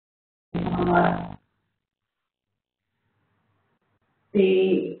The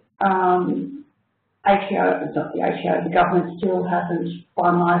the government still hasn't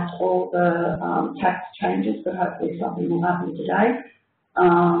finalised all the tax changes, but hopefully something will happen today.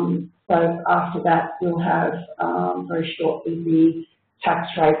 So after that, we'll have very shortly the tax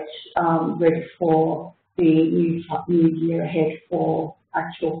rates ready for the new year ahead for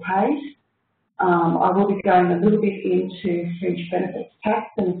actual pays. I will be going a little bit into fringe benefits tax,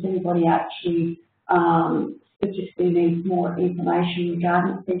 and if anybody actually specifically needs more information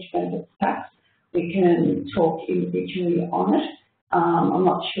regarding fringe benefits tax, we can talk individually on it. I'm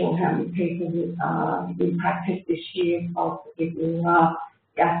not sure how many people have been impacted this year of the people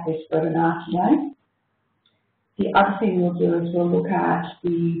at this webinar today. The other thing we'll do is we'll look at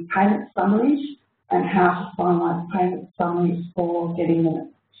the payment summaries and how to finalise payment summaries for getting them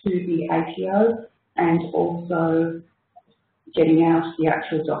to the ATO, and also getting out the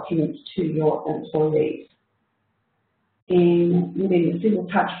actual documents to your employees. Within the single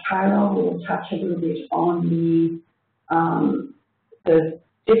touch payroll, we will touch a little bit on the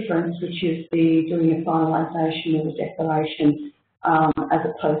difference, which is doing a finalisation of a declaration as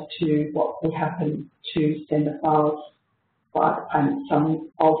opposed to what would happen to send the files via the payment summary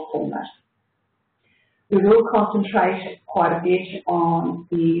of format. We will concentrate quite a bit on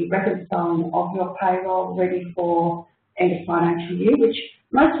the reconciling of your payroll ready for end of financial year, which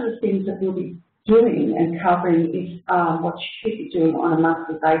most of the things that we'll be doing and covering is what you should be doing on a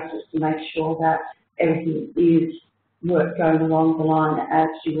monthly basis to make sure that everything is going along the line as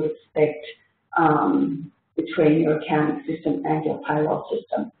you would expect between your accounting system and your payroll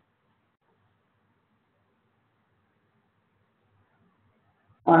system.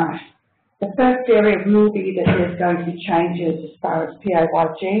 All right. The first area will be that there's going to be changes as far as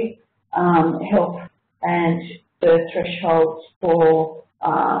PAYG, help, and the thresholds for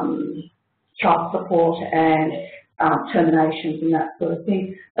child support and terminations and that sort of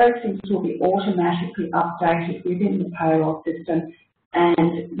thing. Those things will be automatically updated within the payroll system,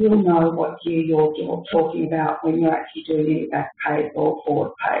 and you'll know what year you're talking about when you're actually doing any back pays or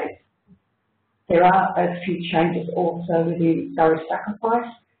forward pays. There are a few changes also within salary sacrifice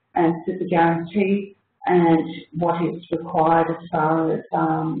and super guarantee, and what is required as far as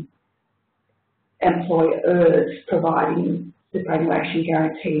employers providing superannuation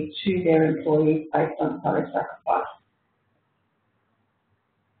guarantee to their employees based on salary sacrifice.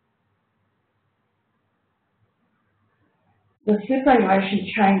 The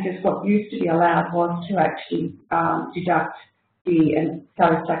superannuation changes, what used to be allowed was to actually deduct the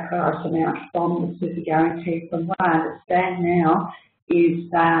salary sacrifice amount from the super guarantee. From what I understand now is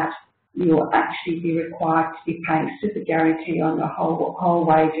that you'll actually be required to be paying super guarantee on your whole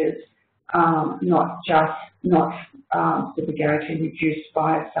wages, not super guarantee reduced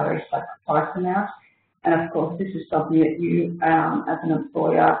by a salary sacrifice amount. And of course, this is something that you, as an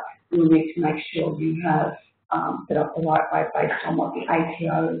employer, will need to make sure you have set up the right way based on what the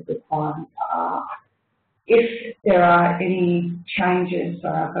ATO requirements are. If there are any changes,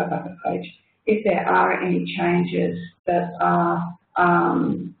 sorry, I'll go back a page. If there are any changes that are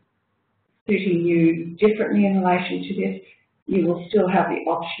suiting you differently in relation to this, you will still have the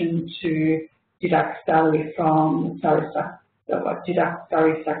option to deduct salary from deduct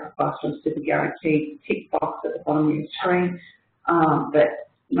salary sacrifice from super guarantee. Tick box at the bottom of your screen, but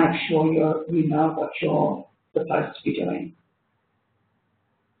make sure you know what you're supposed to be doing.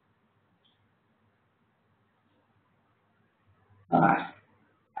 All right.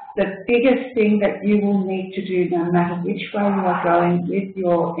 The biggest thing that you will need to do, no matter which way you are going with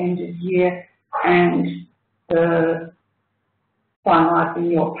your end of year and the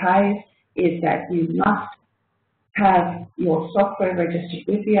finalising your pays, is that you must have your software registered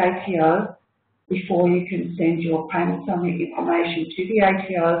with the ATO before you can send your payment summary information to the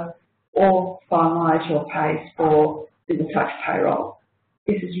ATO or finalise your pays for Single Touch Payroll.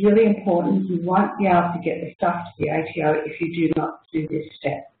 This is really important. You won't be able to get the stuff to the ATO if you do not do this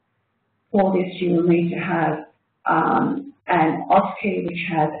step. For this, you will need to have an OSCE which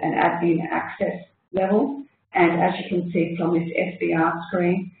has an admin access level, and as you can see from this SBR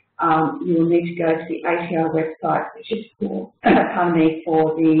screen, you will need to go to the ATO website, which is for, pardon me,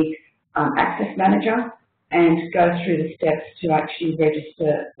 for the Access Manager, and go through the steps to actually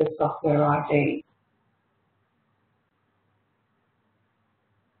register the software ID.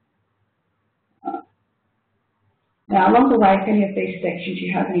 Now, along the way, if any of these sections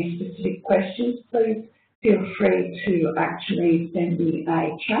you have any specific questions, please feel free to actually send me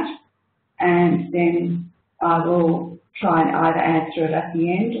a chat, and then I will try and either answer it at the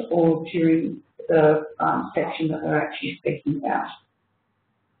end or during the section that we're actually speaking about.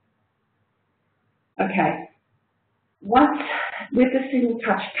 Okay. Once, with the single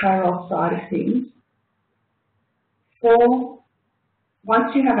touch payroll side of things,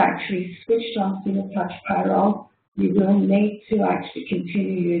 once you have actually switched on single touch payroll, you will need to actually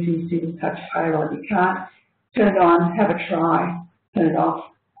continue using single touch payroll. You can't turn it on, have a try, turn it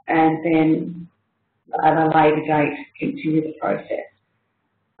off, and then at a later date continue the process.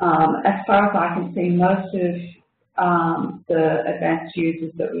 As far as I can see, most of the advanced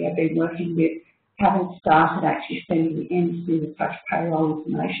users that we have been working with haven't started actually sending in single touch payroll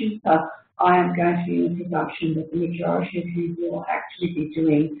information. So I am going to be in the presumption that the majority of you will actually be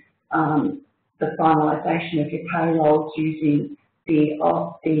doing the finalisation of your payrolls using the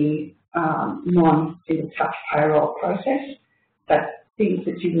non-single touch payroll process. But things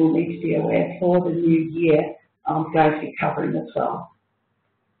that you will need to be aware for the new year, I'm going to be covering as well.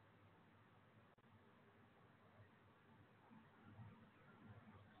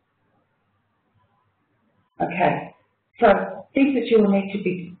 Okay, so things that you will need to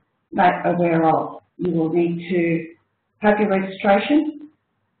be made aware of. You will need to have your registration.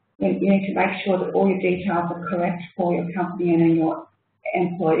 You need to make sure that all your details are correct for your company and your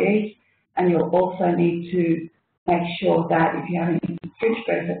employees. And you'll also need to make sure that if you have any fringe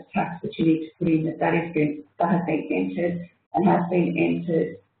benefits tax that you need to put in, that has been entered and has been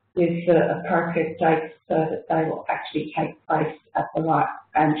entered with the appropriate dates so that they will actually take place at the right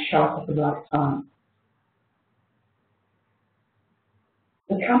and show up at the right time.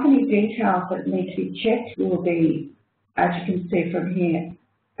 The company details that need to be checked will be, as you can see from here,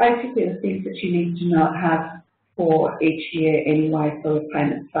 basically the things that you need to have for each year anyway for the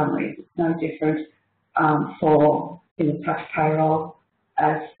payment summaries. It's no different for single touch payroll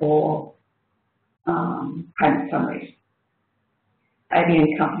as for payment summaries.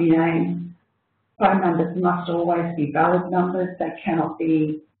 ABN company name, phone numbers must always be valid numbers. They cannot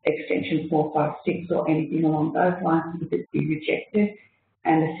be extension 456 or anything along those lines because it's be rejected.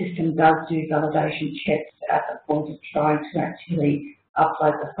 And the system does do validation checks at the point of trying to actually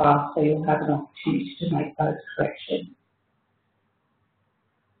upload the file, so you'll have an opportunity to make those corrections.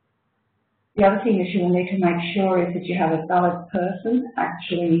 The other thing that you will need to make sure is that you have a valid person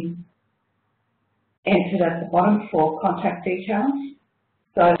actually entered at the bottom for contact details,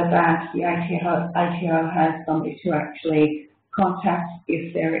 so that the ATO has somebody to actually contact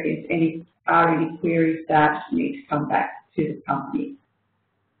if there is any queries that need to come back to the company.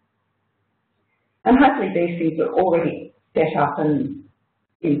 And hopefully these things are already set up and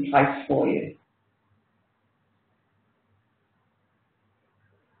in place for you.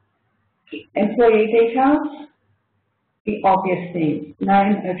 Employee details, the obvious things: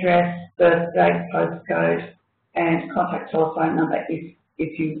 name, address, birth date, postcode, and contact telephone number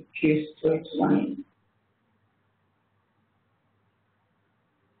if you choose to enter one in.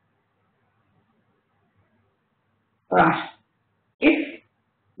 Right. If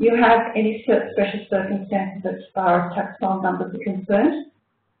you have any special circumstances as far as tax file numbers are concerned,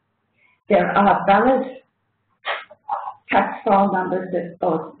 there are valid tax file numbers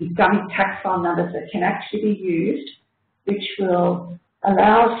or dummy tax file numbers that can actually be used, which will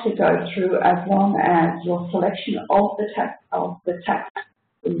allow us to go through as long as your selection of the tax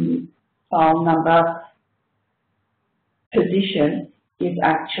file number position is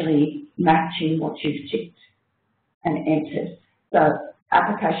actually matching what you've ticked and entered. So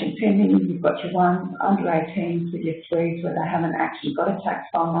application pending, you've got your ones under 18s with your 3s where they haven't actually got a tax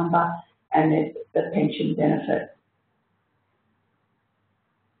file number, and there's the pension benefit.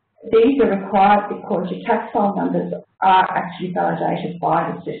 These are required because your tax file numbers are actually validated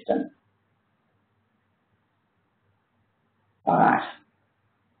by the system. All right.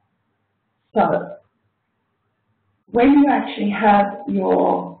 So when you actually have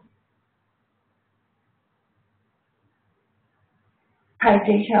your pay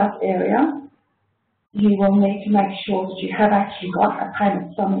details area, you will need to make sure that you have actually got a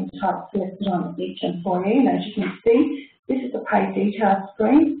payment summary type selected on each employee. And as you can see, this is the pay details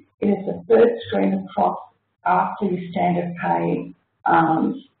screen. It is the third screen across after your standard pay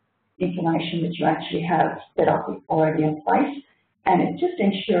information that you actually have set up already in place. And it's just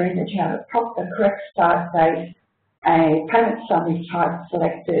ensuring that you have a correct start date, a payment summary type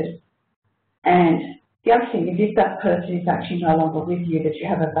selected, and the other thing is if that person is actually no longer with you, that you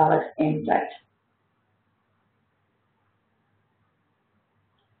have a valid end date.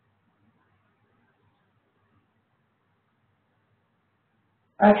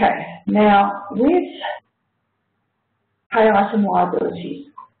 Okay, now with pay item liabilities,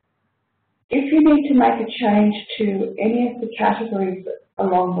 if you need to make a change to any of the categories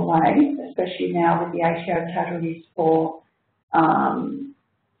along the way, especially now with the ATO categories for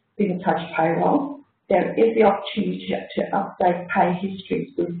single touch payroll, there is the opportunity to update pay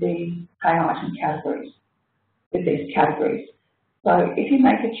histories with these pay item categories, with these categories. So if you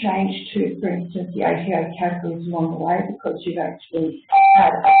make a change to, for instance, the ATO categories along the way because you've actually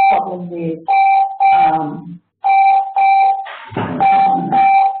had a problem with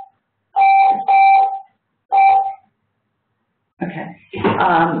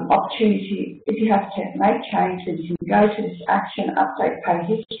opportunity, if you have to make change, then you can go to this action, update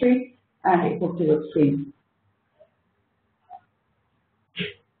pay history, and it will do it for you.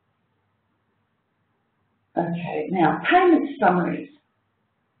 Okay, now payment summaries.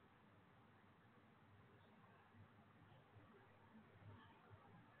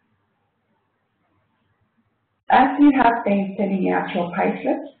 As you have been sending out your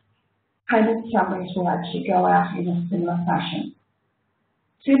payslips, payment summaries will actually go out in a similar fashion.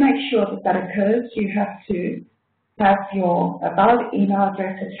 To make sure that that occurs, you have to have your valid email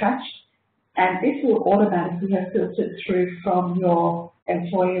address attached, and this will automatically have filtered through from your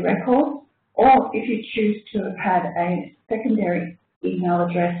employee records, or if you choose to have had a secondary email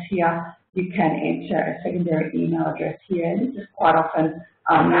address here, you can enter a secondary email address here, and this is quite often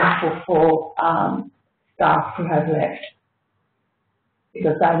useful for staff who have left,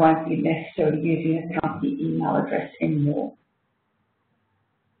 because they won't be necessarily using a company email address anymore.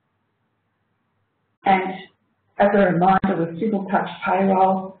 And as a reminder, with Single Touch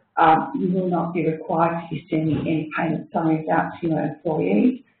Payroll, you will not be required to be sending any payment summaries out to your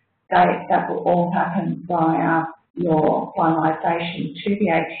employees. That will all happen via your finalisation to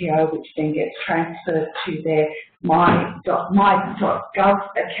the ATO, which then gets transferred to their my.gov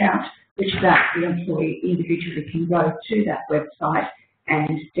account, which the employee individually can go to that website and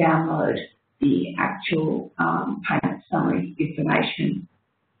download the actual payment summary information.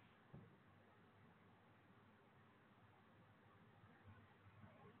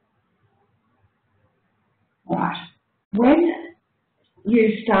 Right. When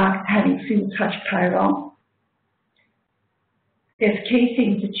you start having Single Touch Payroll, there's key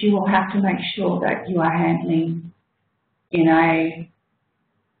things that you will have to make sure that you are handling in a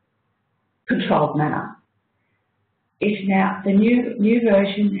controlled manner. The new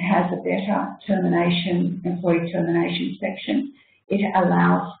version has a better employee termination section. It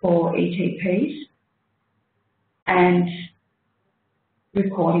allows for ETPs and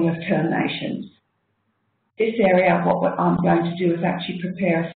recording of terminations. This area, what I'm going to do is actually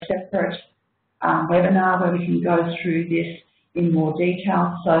prepare a separate webinar where we can go through this in more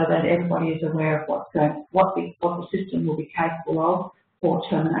detail so that everybody is aware of what the system will be capable of for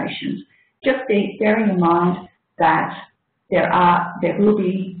terminations. Just bearing in mind that there will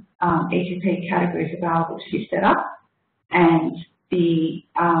be ETP categories available to be set up, and the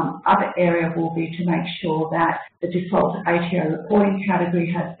other area will be to make sure that the default ATO reporting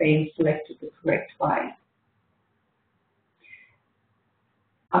category has been selected the correct way.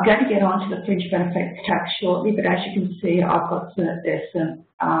 I'm going to get on to the fringe benefits tax shortly, but as you can see, I've got there's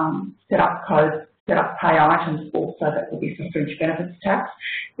some setup codes, setup pay items also that will be for fringe benefits tax,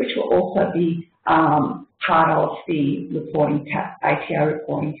 which will also be part of the reporting ATO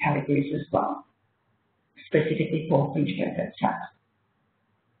reporting categories as well, specifically for fringe benefits tax.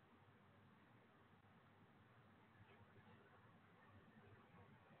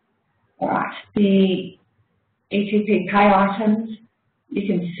 All right, the ETP pay items. You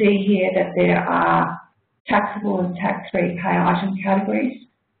can see here that there are taxable and tax-free pay item categories.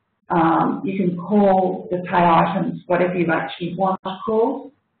 You can call the pay items whatever you actually want to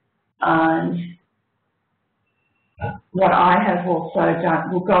call. And what I have also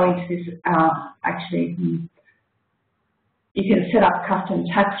done, we'll go into this actually, you can set up custom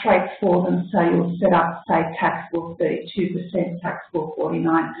tax rates for them. So you'll set up, say, taxable 32%, taxable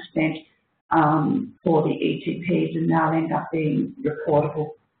 49%. For the ETPs, and they'll end up being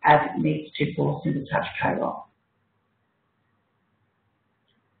reportable as it needs to for Single Touch Payroll.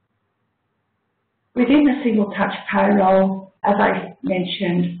 Within the Single Touch Payroll, as I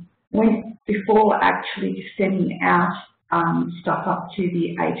mentioned, before actually sending out stuff up to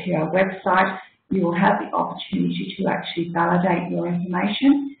the ATO website, you will have the opportunity to actually validate your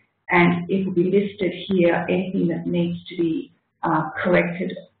information, and it will be listed here anything that needs to be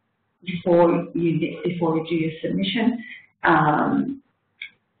corrected before you do your submission.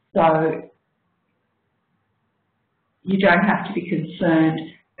 So you don't have to be concerned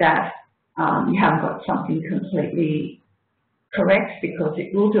that you haven't got something completely correct, because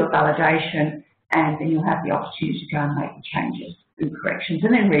it will do a validation, and then you'll have the opportunity to go and make the changes and corrections,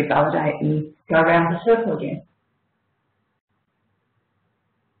 and then revalidate and go around the circle again.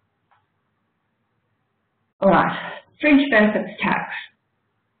 All right, fringe benefits tax.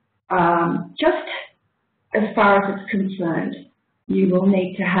 Just as far as it's concerned, you will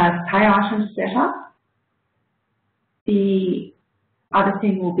need to have pay items set up. The other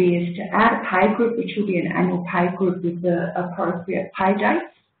thing will be is to add a pay group, which will be an annual pay group with the appropriate pay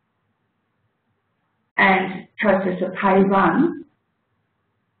dates, and process a pay run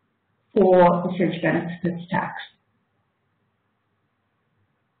for the fringe benefits tax.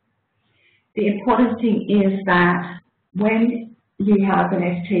 The important thing is that when you have an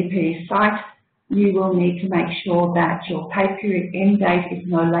STP site, you will need to make sure that your pay period end date is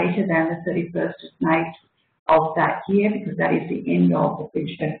no later than the 31st of May of that year, because that is the end of the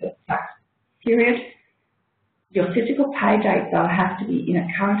fringe benefits tax period. Your physical pay date, though, has to be in a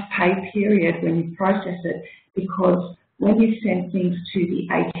current pay period when you process it, because when you send things to the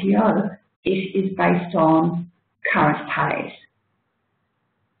ATO, it is based on current pays.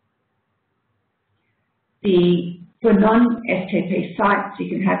 For non-STP sites, you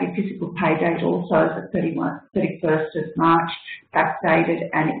can have your physical pay date also as the 31st of March backdated,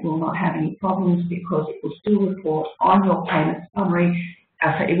 and it will not have any problems because it will still report on your payment summary.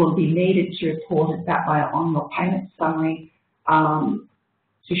 So it will be needed to report it that way on your payment summary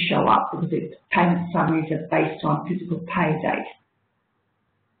to show up, because payment summaries are based on physical pay date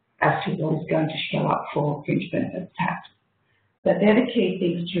as to what is going to show up for fringe benefits tax. But they're the key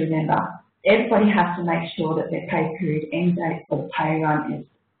things to remember. Everybody has to make sure that their pay period end date for the pay run is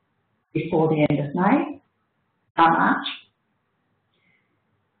before the end of March.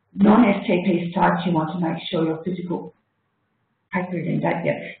 Non-STP sites, you want to make sure your physical pay period end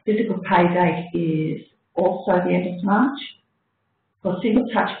date, physical pay date is also the end of March. For single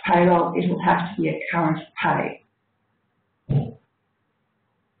touch payroll, it will have to be a current pay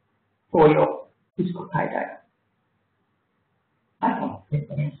for your physical pay date.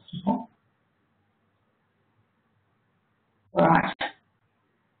 Okay. All right.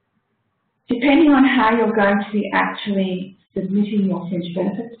 Depending on how you're going to be actually submitting your fringe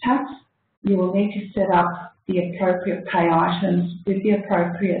benefits tax, you will need to set up the appropriate pay items with the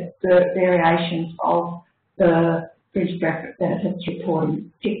appropriate variations of the fringe benefits reporting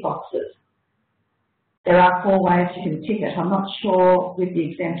tick boxes. There are 4 ways you can tick it. I'm not sure with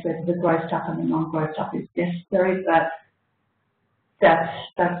the exempt whether the grossed up and the non-grossed up is necessary, but that's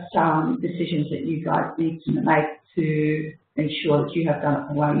decisions that you guys need to make to ensure that you have done it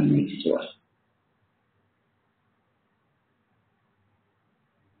the way you need to do it.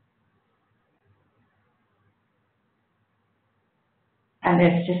 And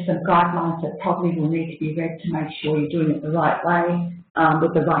there's just some guidelines that probably will need to be read to make sure you're doing it the right way,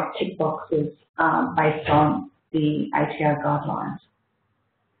 with the right tick boxes based on the ATO guidelines.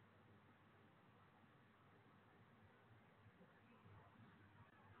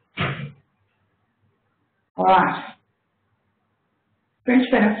 All right. Fringe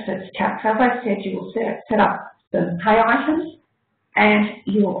benefits tax, as I said, you will set up the pay items, and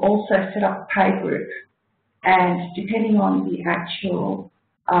you will also set up a pay group. And depending on the actual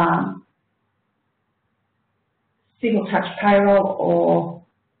single touch payroll or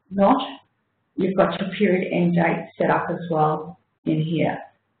not, you've got your period end date set up as well in here.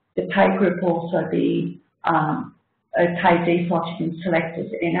 The pay group will also be a pay default you can select as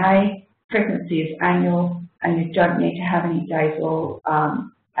NA, frequency is annual, and you don't need to have any days or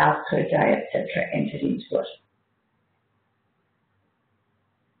hours per day, etc. entered into it.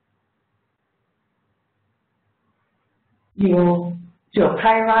 You'll do a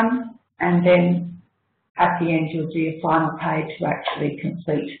pay run, and then at the end you'll do your final pay to actually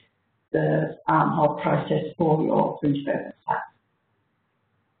complete the whole process for your fringe benefits tax.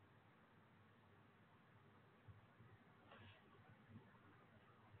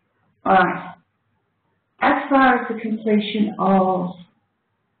 All right. As far as the completion of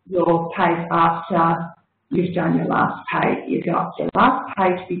your pay after you've done your last pay, you've got your last pay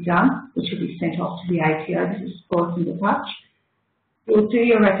to be done, which will be sent off to the ATO. This is for single touch. You'll do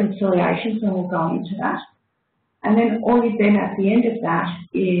your reconciliations, and we'll go into that. And then all you then at the end of that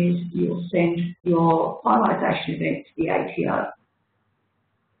is you'll send your finalisation event to the ATO.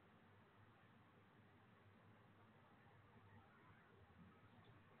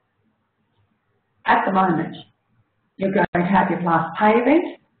 At the moment, you're going to have your last pay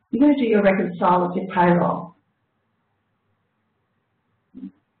event. You're going to do your reconcile with your payroll.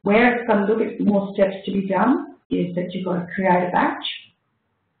 Where it's got a little bit more steps to be done is that you've got to create a batch,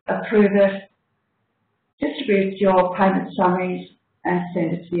 approve it, distribute your payment summaries, and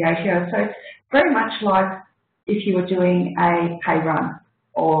send it to the ATO. So it's very much like if you were doing a pay run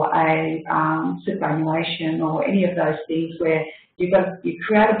or a superannuation or any of those things where you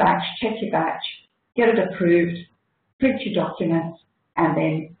create a batch, check your batch, get it approved, print your documents, and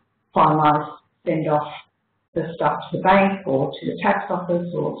then finalise, send off the stuff to the bank or to the tax office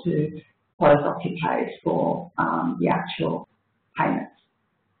or to close off your pays for the actual payments.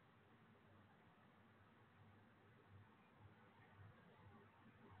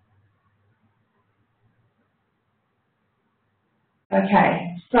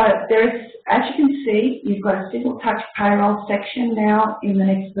 Okay, so there's, as you can see, you've got a single touch payroll section now in the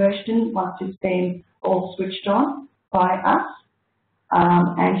next version once it's been all switched on by us.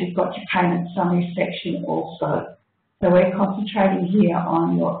 And you've got your payment summary section also. So we're concentrating here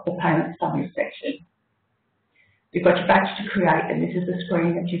on the payment summary section. You've got your batch to create, and this is the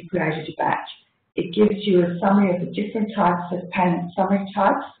screen that you've created your batch. It gives you a summary of the different types of payment summary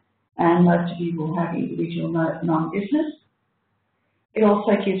types, and most of you will have individual non-business. It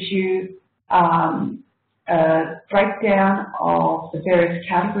also gives you a breakdown of the various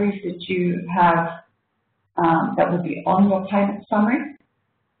categories that you have that will be on your payment summary,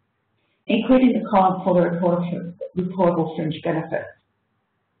 including the column for the reportable fringe benefits.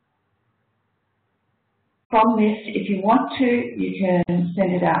 From this, if you want to, you can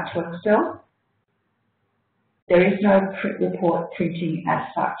send it out to Excel. There is no report printing as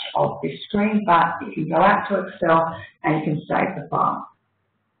such of this screen, but you can go out to Excel and you can save the file.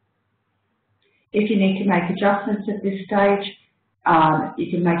 If you need to make adjustments at this stage,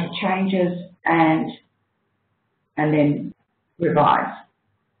 you can make your changes and then revise.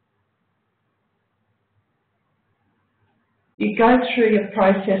 You go through your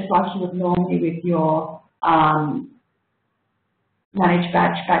process like you would normally with your manage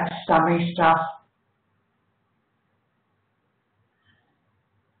batch summary stuff.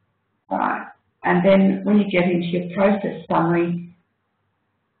 Right. And then when you get into your process summary,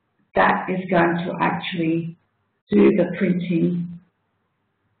 that is going to actually do the printing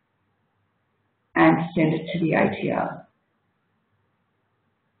and send it to the ATO.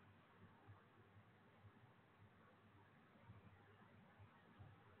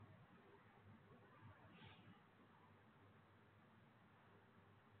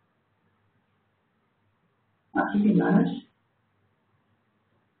 I'll give you a moment.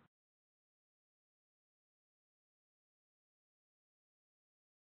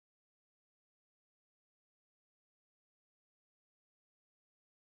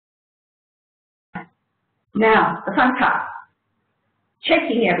 Now, the fun part,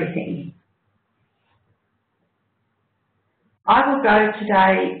 checking everything. I will go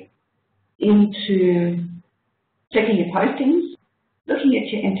today into checking your postings, looking at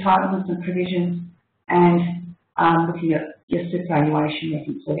your entitlements and provisions, and looking at your superannuation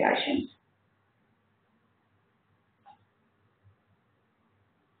reconciliations.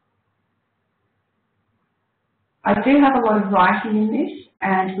 I do have a lot of writing in this,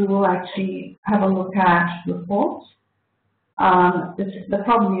 and we will actually have a look at reports. The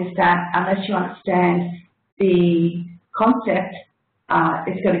problem is that unless you understand the concept,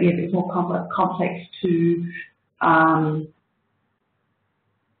 it's going to be a bit more complex to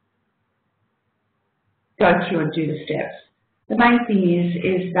go through and do the steps. The main thing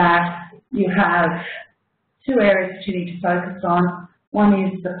is that you have two areas that you need to focus on. One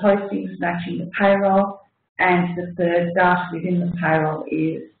is the postings matching the payroll, and the third, data within the payroll,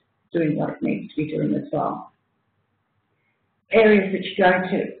 is doing what it needs to be doing as well. Areas that you're going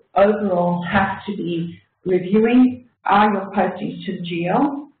to overall have to be reviewing are your postings to the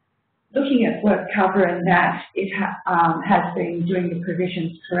GL, looking at work cover and that it has been doing the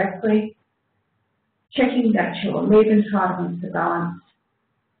provisions correctly, checking that your leave entitlements are balanced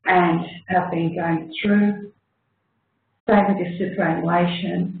and have been going through, same with your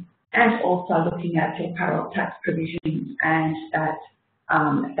superannuation, and also looking at your payroll tax provisions and that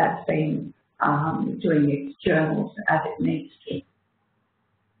that's been doing its journals as it needs to.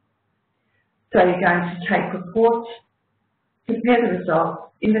 So you're going to take reports, compare the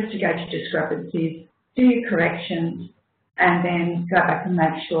results, investigate your discrepancies, do your corrections, and then go back and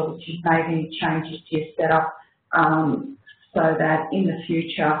make sure that you've made any changes to your setup so that in the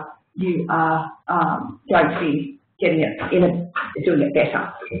future you are going to be getting it doing it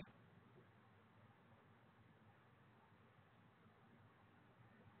better.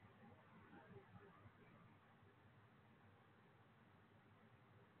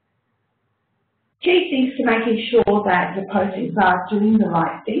 Key things to making sure that your postings are doing the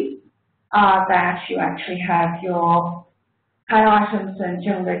right thing are that you actually have your pay items and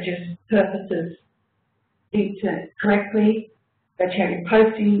general ledger purposes entered correctly, that you have your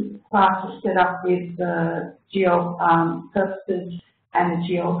posting classes set up with the GL purposes and the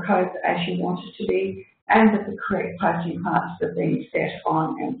GL codes as you want it to be, and that the correct posting classes are being set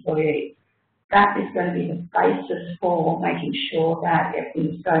on employees. That is going to be the basis for making sure that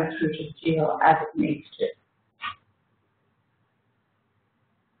everything is going through to GL as it needs to.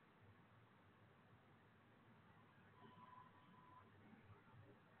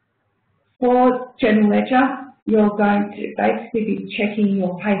 For general ledger, you're going to basically be checking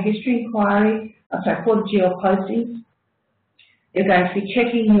your pay history inquiry, for the GL postings. You're going to be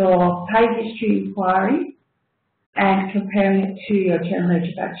checking your pay history inquiry and comparing it to your general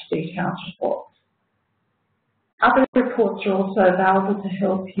ledger batch details report. Other reports are also available to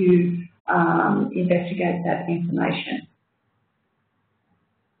help you investigate that information.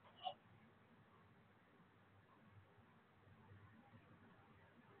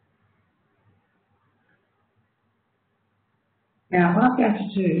 Now, what I'm going to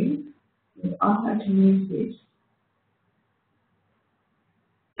do is I'm going to move this,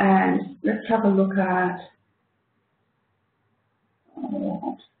 and let's have a look at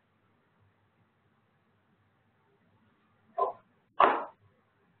all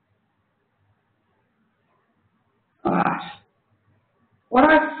right. What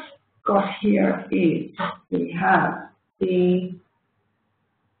I've got here is we have the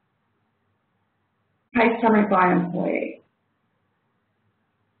pay summary by employee.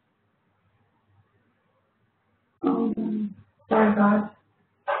 Sorry guys.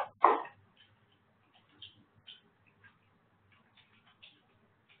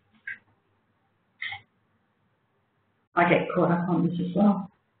 I get caught up on this as well.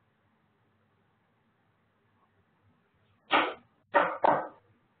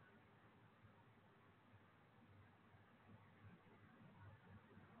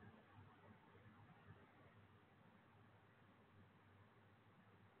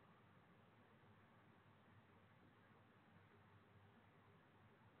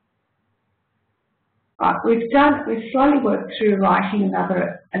 We've slowly worked through writing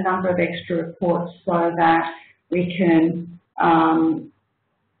a number of extra reports so that we can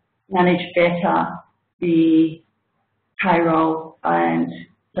manage better the payroll, and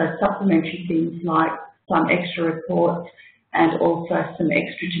so supplementary things like some extra reports and also some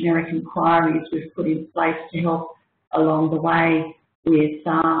extra generic inquiries we've put in place to help along the way with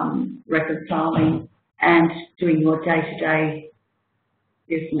reconciling and doing your day-to-day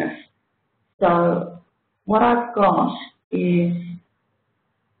business. So what I've got is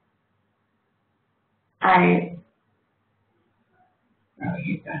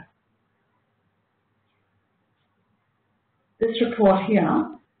this report here,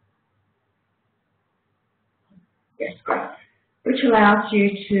 yes, great, which allows you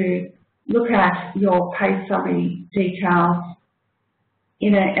to look at your pay summary details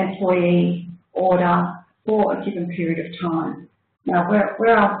in an employee order for a given period of time. Now,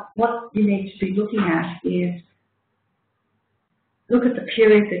 what you need to be looking at is look at the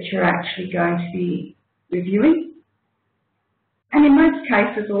period that you're actually going to be reviewing. And in most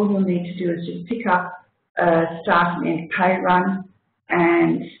cases, all you'll need to do is just pick up a start and end pay run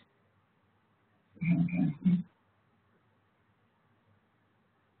and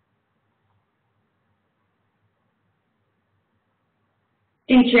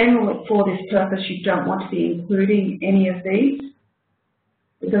in general, for this purpose, you don't want to be including any of these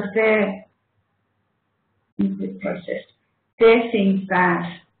because they're processed. They're things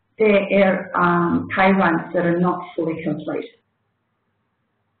that they're pay runs that are not fully complete.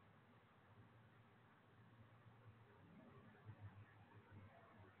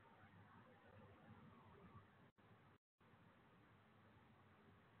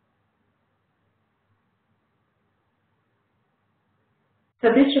 So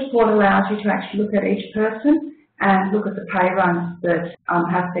this report allows you to actually look at each person and look at the pay runs that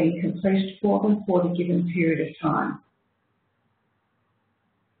have been completed for them for the given period of time.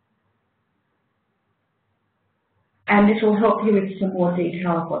 And this will help you with some more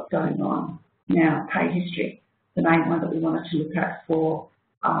detail of what's going on. Now, pay history, the main one that we wanted to look at for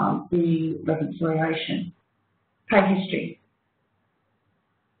the reconciliation. Pay history.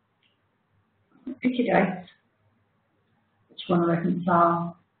 Pick your dates. Which one to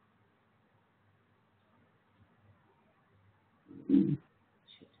reconcile.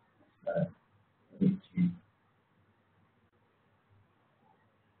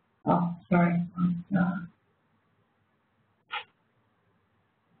 Oh, sorry.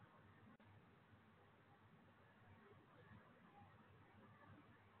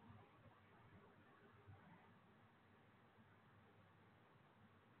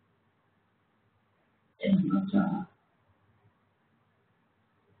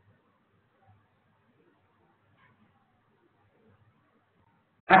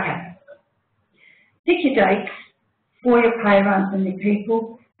 Okay. Pick your dates for your pay runs and your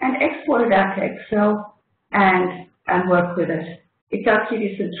people and export it out to Excel and work with it. It does give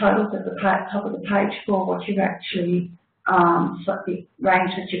you some totals at the top of the page for what you've actually the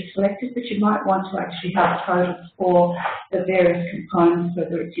range that you've selected, but you might want to actually have totals for the various components,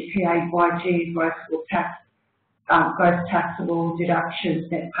 whether it's your PAYG, gross taxable,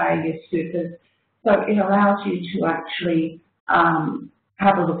 deductions, net pay, your supers. So it allows you to actually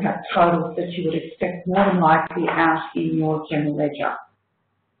have a look at totals that you would expect more than likely out in your general ledger.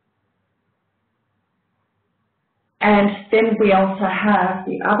 And then we also have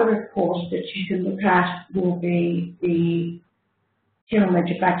the other report that you can look at will be the General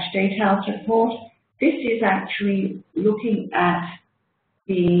Ledger Batch Details report. This is actually looking at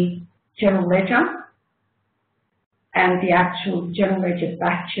the General Ledger and the actual General Ledger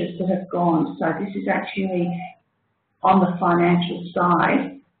batches that have gone. So this is actually on the financial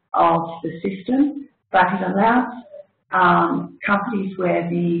side of the system, but it allows companies where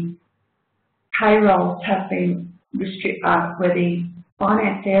the payrolls have been where the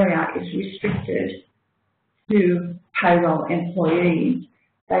finance area is restricted to payroll employees,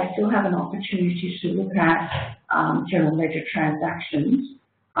 they still have an opportunity to look at general ledger transactions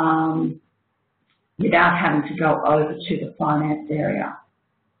without having to go over to the finance area.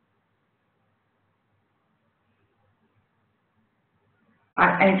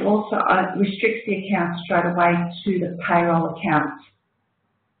 And it also restricts the account straight away to the payroll accounts.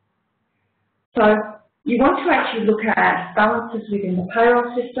 So you want to actually look at balances within the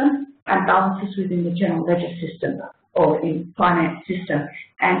payroll system and balances within the general ledger system or in finance system.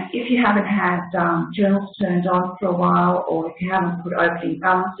 And if you haven't had journals turned on for a while, or if you haven't put opening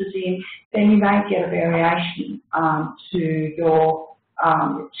balances in, then you may get a variation to your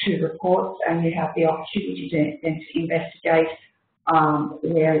to reports, and you have the opportunity to investigate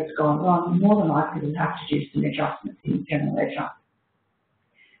where it's gone wrong. More than likely you'll have to do some adjustments in the general ledger.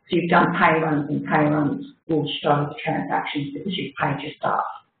 So you've done pay runs, and pay runs will show the transactions because you've paid your staff.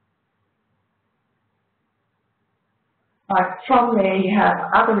 From there you have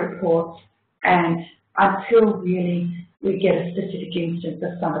other reports, and until really we get a specific instance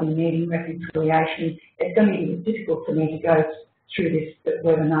of somebody needing reconciliation, it's going to be difficult for me to go through this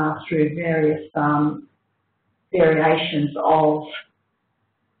webinar through various variations of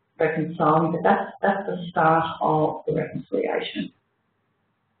reconciling, but that's the start of the reconciliation.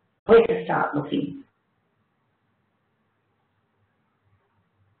 Where to start looking.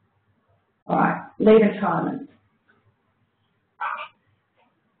 All right, leave entitlements.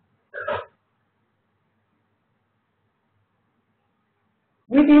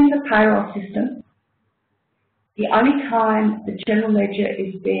 Within the payroll system, the only time the general ledger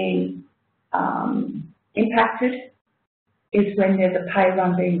is being impacted is when there's a pay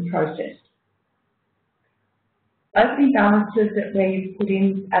run being processed. Opening balances that where you put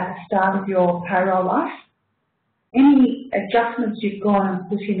in at the start of your payroll life, any adjustments you've gone and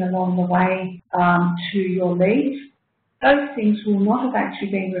put in along the way to your leave, those things will not have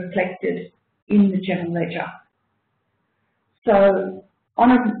actually been reflected in the general ledger. So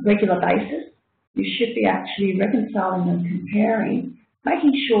on a regular basis, you should be actually reconciling and comparing,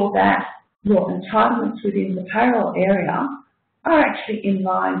 making sure that your entitlements within the payroll area are actually in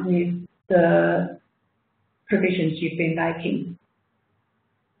line with the provisions you've been making.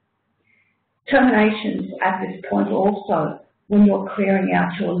 Terminations at this point also, when you're clearing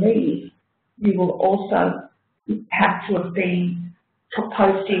out your leave, you will also have to have been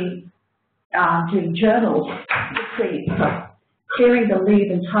posting, doing journals, clearing the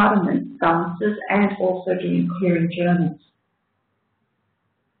leave entitlement balances and also doing clearing journals.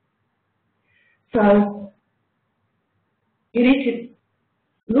 So you need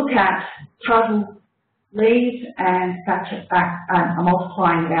to look at total leave and factor it back and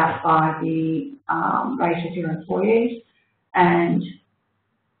multiplying it out by the rate of your employees, and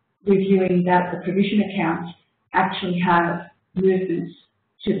reviewing that the provision accounts actually have movements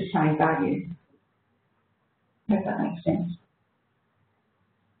to the same value. I hope that makes sense.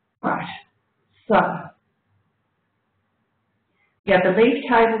 Right, so yeah, the leave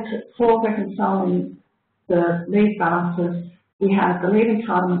table for reconciling the leave balances, we have the leave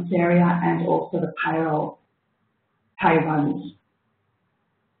entitlements area and also the payroll pay runs.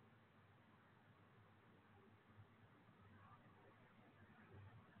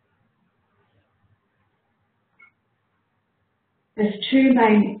 There's two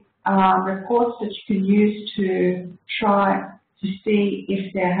main reports that you can use to try to see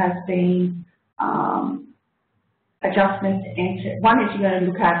if there has been adjustments entered. One is you're going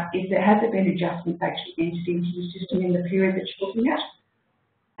to look at if there has been adjustments actually entered into the system in the period that you're looking at,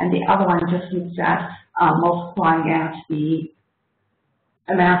 and the other one just looks at multiplying out the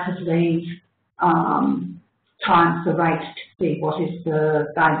amount of leave times the rate to see what is the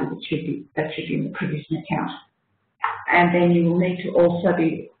value that should be in the provision account. and then you will need to also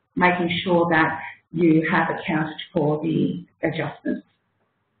be making sure that you have accounted for the adjustments.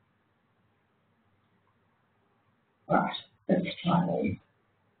 Right, let's try these.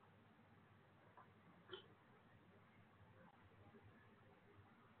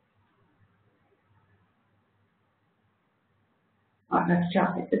 Right, let's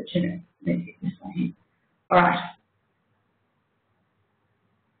start with the generic. Let's get this one here. All right.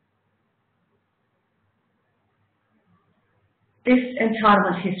 This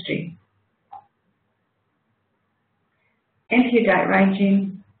entitlement history. Enter your date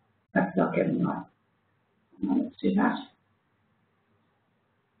ranging. That's not getting right. Let's do that.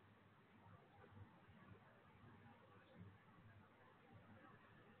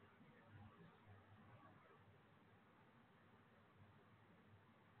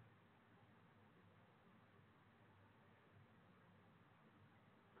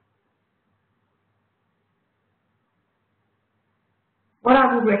 What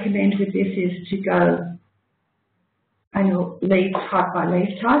I would recommend with this is to go annual leave type by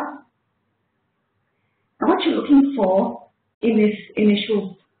leave type. And what you're looking for in this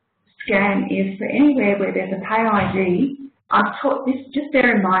initial scan is for anywhere where there's a pay ID. I've taught this, just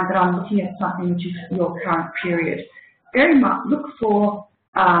bear in mind that I'm looking at something which is your current period. Very much look for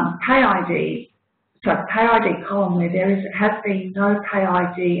pay ID, so pay ID column where there has been no pay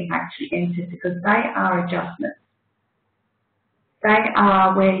ID actually entered, because they are adjustments. They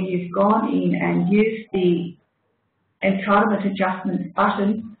are where you've gone in and used the entitlement adjustments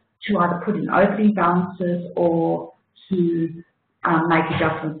button to either put in opening balances or to make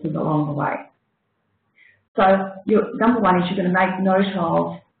adjustments along the way. So your number one is you're going to make note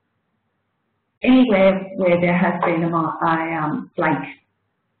of anywhere where there has been a blank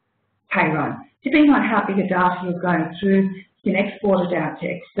pay run. Depending on how big a data you're going through, you can export it out to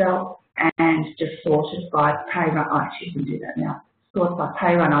Excel and just sort it by pay run. Oh, actually, you can do that now. Sort by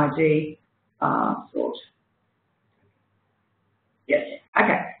pay run ID, sort. Yes,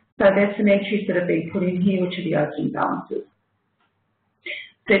 okay. So there's some entries that have been put in here, which are the opening balances.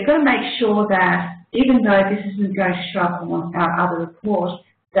 So you've got to make sure that even though this isn't going to show up on our other report,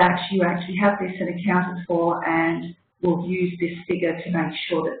 that you actually have this and accounted for, and we'll use this figure to make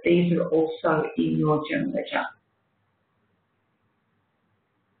sure that these are also in your general ledger.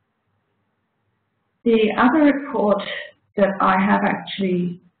 The other report that I have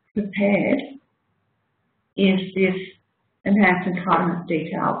actually prepared is this Enhanced Entitlement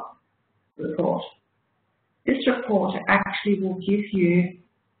Detail report. This report actually will give you,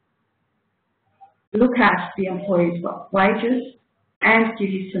 look at the employee's wages and give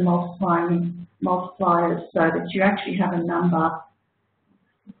you some multipliers so that you actually have a number .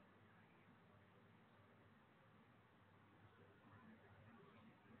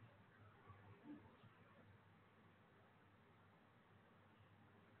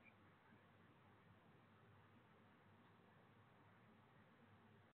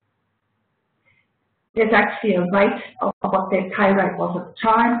 There's actually a rate of what their pay rate was at the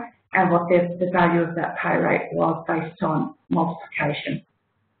time and what the value of that pay rate was based on multiplication.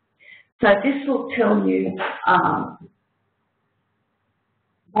 So this will tell you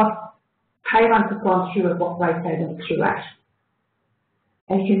what pay runs have gone through and what rate they went through at.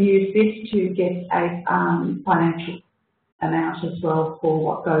 And you can use this to get a financial amount as well for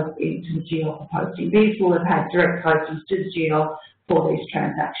what goes into the GL for posting. These will have had direct postings to the GL for these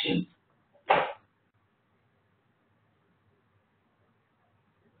transactions.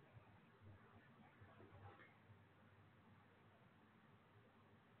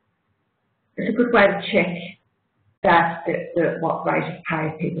 It's a good way to check that what rate of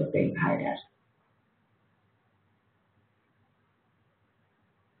pay people are being paid at.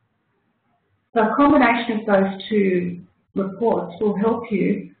 So a combination of those two reports will help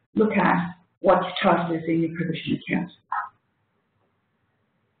you look at what your total is in your provision account.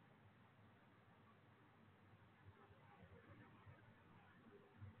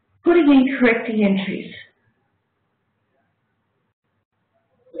 Putting in correcting entries.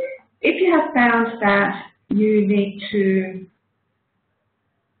 If you have found that you need to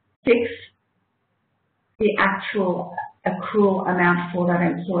fix the actual accrual amount for that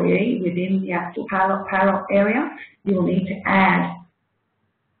employee within the actual payroll area, you will need to add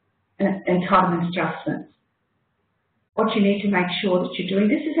an entitlement adjustment. What you need to make sure that you're doing,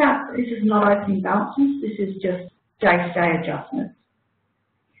 this is not opening balances, this is just day-to-day adjustments.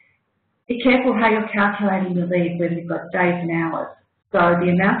 Be careful how you're calculating the leave, whether you've got days and hours. So the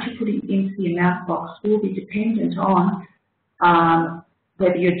amount you're putting into the amount box will be dependent on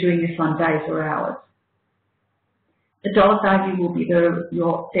whether you're doing this on days or hours. The dollar value will be their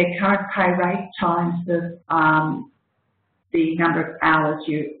current pay rate times the the number of hours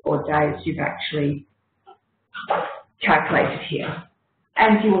or days you've actually calculated here.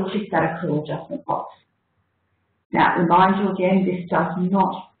 And you will tick that accrual adjustment box. Now, remind you again, this does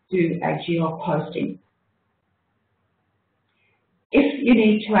not do a GL posting. If you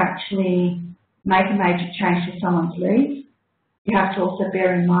need to actually make a major change to someone's leave, you have to also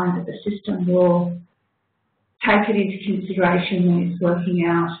bear in mind that the system will take it into consideration when it's working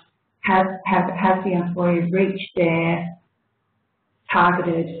out has the employee reached their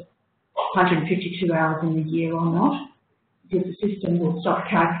targeted 152 hours in the year or not, because the system will stop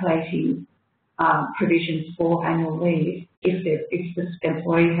calculating provisions for annual leave if the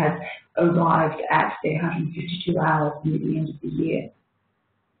employee has arrived at their 152 hours near the end of the year.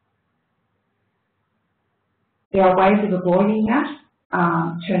 There are ways of avoiding that,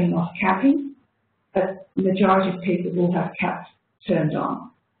 turning off capping, but the majority of people will have caps turned on.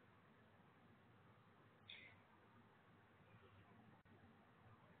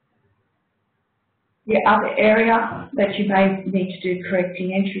 The other area that you may need to do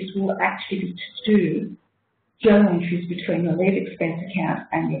correcting entries will actually be to do journal entries between your leave expense account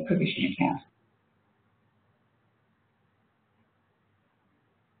and your provision account.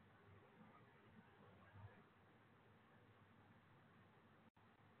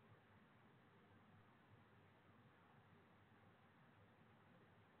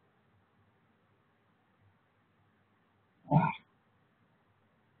 Right.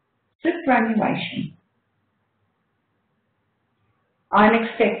 Superannuation. I'm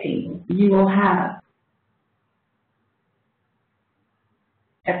expecting you will have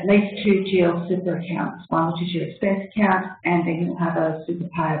at least 2 GL super accounts, one which is your expense account, and then you'll have a super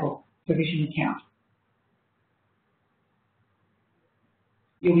payable provision account.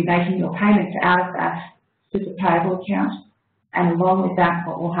 You'll be making your payments out of that super payable account, and along with that,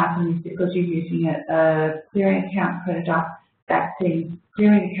 what will happen is because you're using a clearing account creditor, that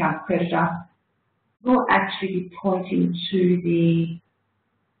clearing account creditor will actually be pointing to the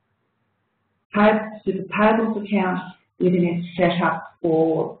super payables account within its setup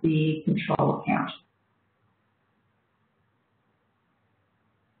for the control account.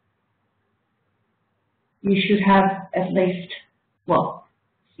 You should have at least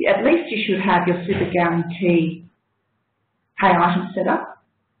you should have your super guarantee pay item set up.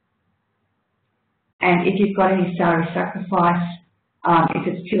 And if you've got any salary sacrifice, if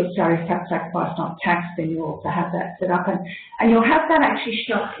it's pure salary sacrifice, not tax, then you also have that set up. And you'll have that actually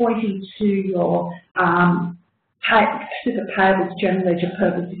pointing to your super payables general ledger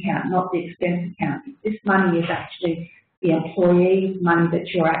purpose account, not the expense account. This money is actually the employee's money that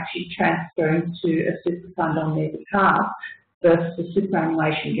you're actually transferring to a super fund on their behalf, versus the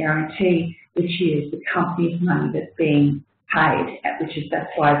superannuation guarantee, which is the company's money that's being paid, that's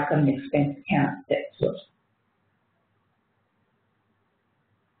why it's got an expense account set to it.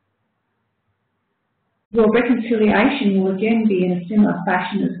 Your reconciliation will again be in a similar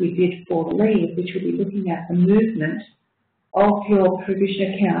fashion as we did for the leave, which will be looking at the movement of your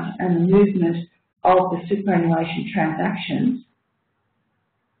provision account and the movement of the superannuation transactions,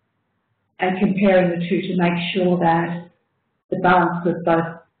 and comparing the two to make sure that the balance of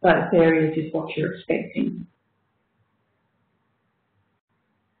both areas is what you're expecting.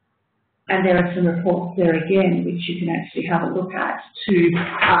 And there are some reports there again which you can actually have a look at to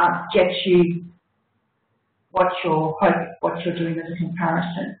get you what you're doing as a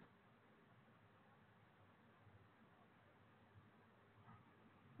comparison.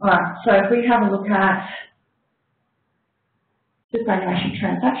 Alright, so if we have a look at superannuation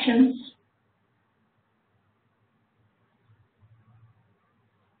transactions,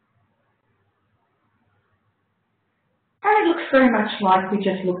 and it looks very much like we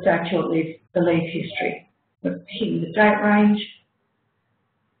just looked at the leave history. We're hitting the date range.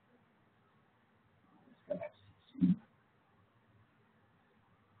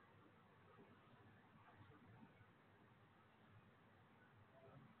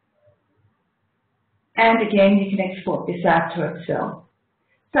 And again, you can export this out to Excel.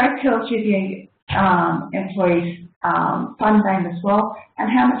 So it tells you the employee's fund name as well,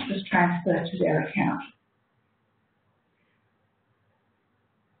 and how much was transferred to their account.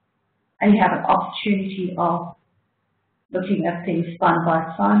 And you have an opportunity of looking at things fund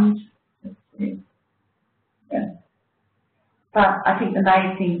by fund. Yeah. But I think the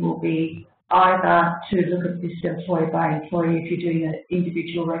main thing will be either to look at this employee by employee if you're doing an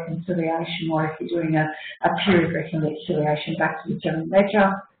individual reconciliation, or if you're doing a period reconciliation back to the general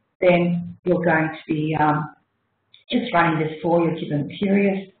ledger, then you're going to be just running this for your given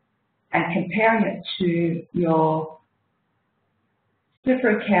period and comparing it to your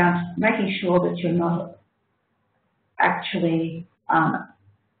super account, making sure that you're not actually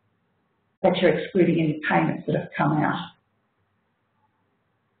that you're excluding any payments that have come out.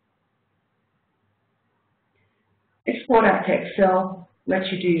 Export out to Excel,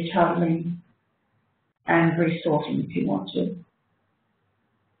 let you do your totaling and resorting if you want to.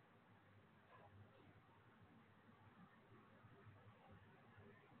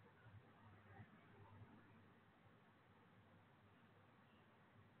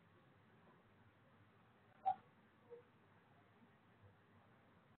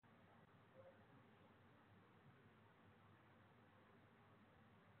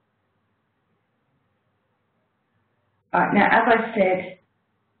 Now, as I said,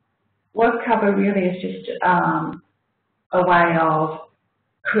 work cover really is just a way of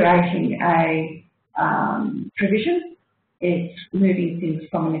creating a provision. It's moving things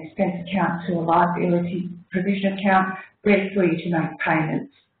from an expense account to a liability provision account, ready for you to make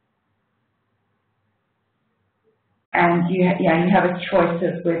payments. And you have a choice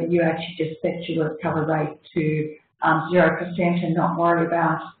of whether you actually just set your work cover rate to 0% and not worry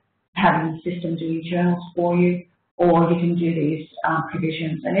about having the system do your journals for you, or you can do these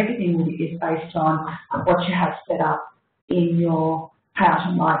provisions, and everything is based on what you have set up in your payout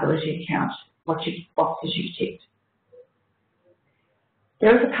and liability account, what boxes you've ticked.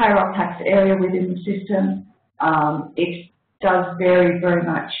 There is a payroll tax area within the system. It does vary very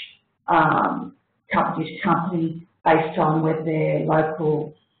much company to company based on whether they're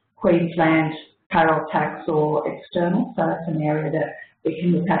local Queensland payroll tax or external, so that's an area that we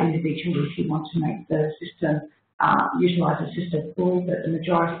can look at individually if you want to make the system utilise the system fully, but the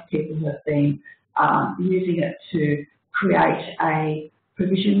majority of people have been using it to create a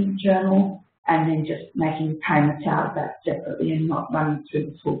provision journal and then just making payments out of that separately and not running through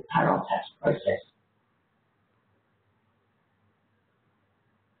the full payroll tax process.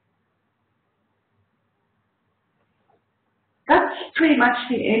 That's pretty much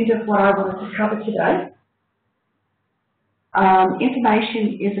the end of what I wanted to cover today.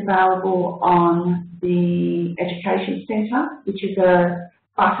 Information is available on the Education Centre, which is a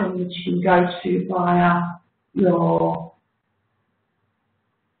button which you can go to via your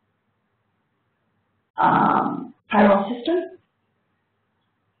payroll system.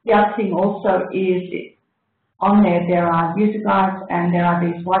 The other thing also is on there are user guides and there are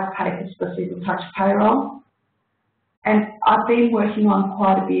these white papers for Single Touch Payroll. And I've been working on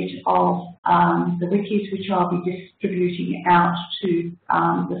quite a bit of the wikis, which I'll be distributing out to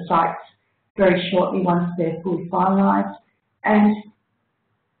the sites very shortly once they're fully finalised. And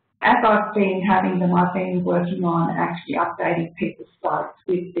as I've been having them, I've been working on actually updating people's sites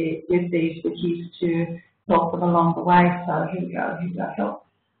with these wikis to help them along the way. So here we go, help.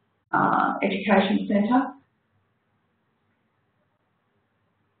 Education Centre.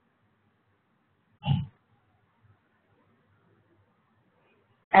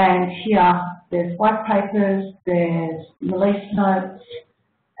 And here, there's white papers, there's release notes,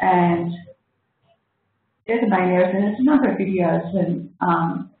 and they're the main areas. And there's a number of videos and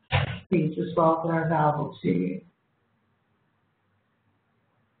things as well that are available to you.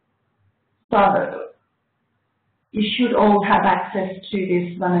 So, you should all have access to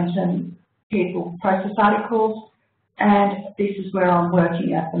this Momentum People process articles, and this is where I'm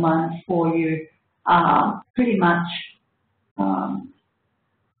working at the moment for you, pretty much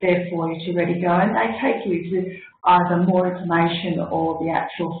there for you to ready go, and they take you to either more information or the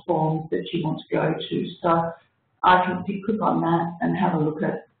actual forms that you want to go to. So I can click on that and have a look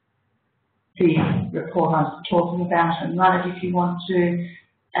at the report I was talking about and run it if you want to.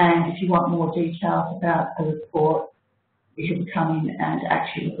 And if you want more details about the report, you can come in and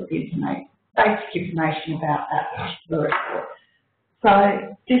actually look at the basic information about that particular report. So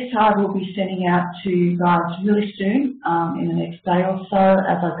this I will be sending out to you guys really soon, in the next day or so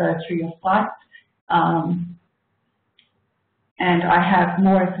as I go through your site. And I have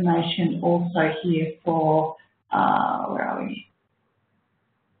more information also here for, where are we?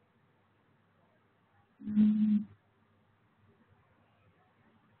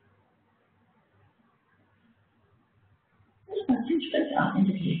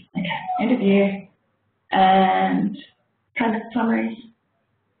 Interview. Okay, interview and payment summaries.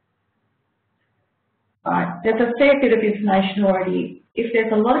 Right, there's a fair bit of information already. If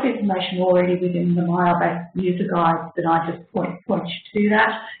there's a lot of information already within the MYOB user guide, then I just point you to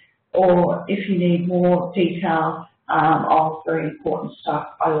that. Or if you need more detail of very important stuff,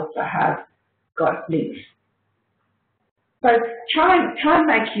 I also have got links. So try and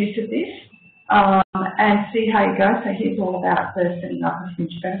make use of this. And see how you go. So here's all about the setting up of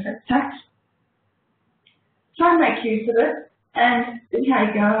fringe benefits tax. Try and make use of it and see how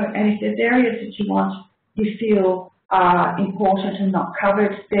you go. And if there's areas that you feel are important and not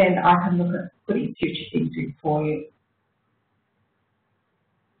covered, then I can look at putting future things in for you.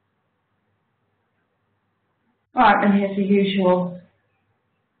 All right, and here's the usual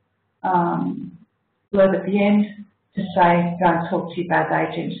blurb at the end to say, go and talk to your bad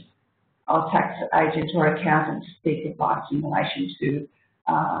agent or tax agent or accountant to seek advice in relation to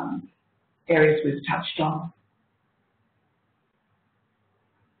areas we've touched on.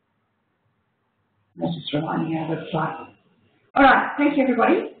 That's just reminding our website. All right, thank you,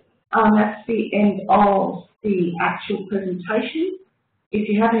 everybody. That's the end of the actual presentation. If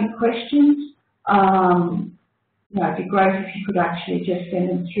you have any questions, it'd be great if you could actually just send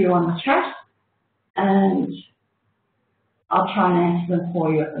them through on the chat, and I'll try and answer them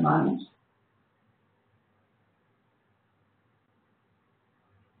for you at the moment.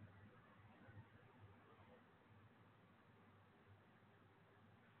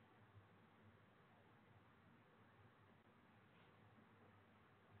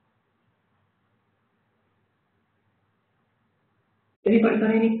 Anybody got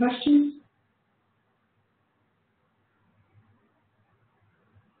any questions?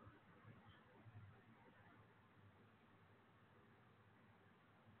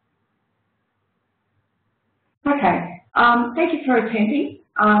 Okay, thank you for attending.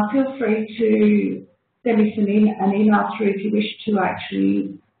 Feel free to send me an email through if you wish to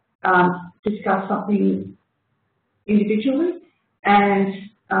actually discuss something individually, and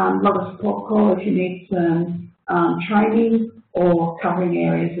log a support call if you need some training or covering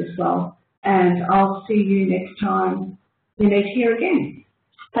areas as well. And I'll see you next time we meet here again.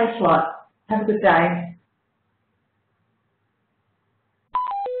 Thanks a lot. Have a good day.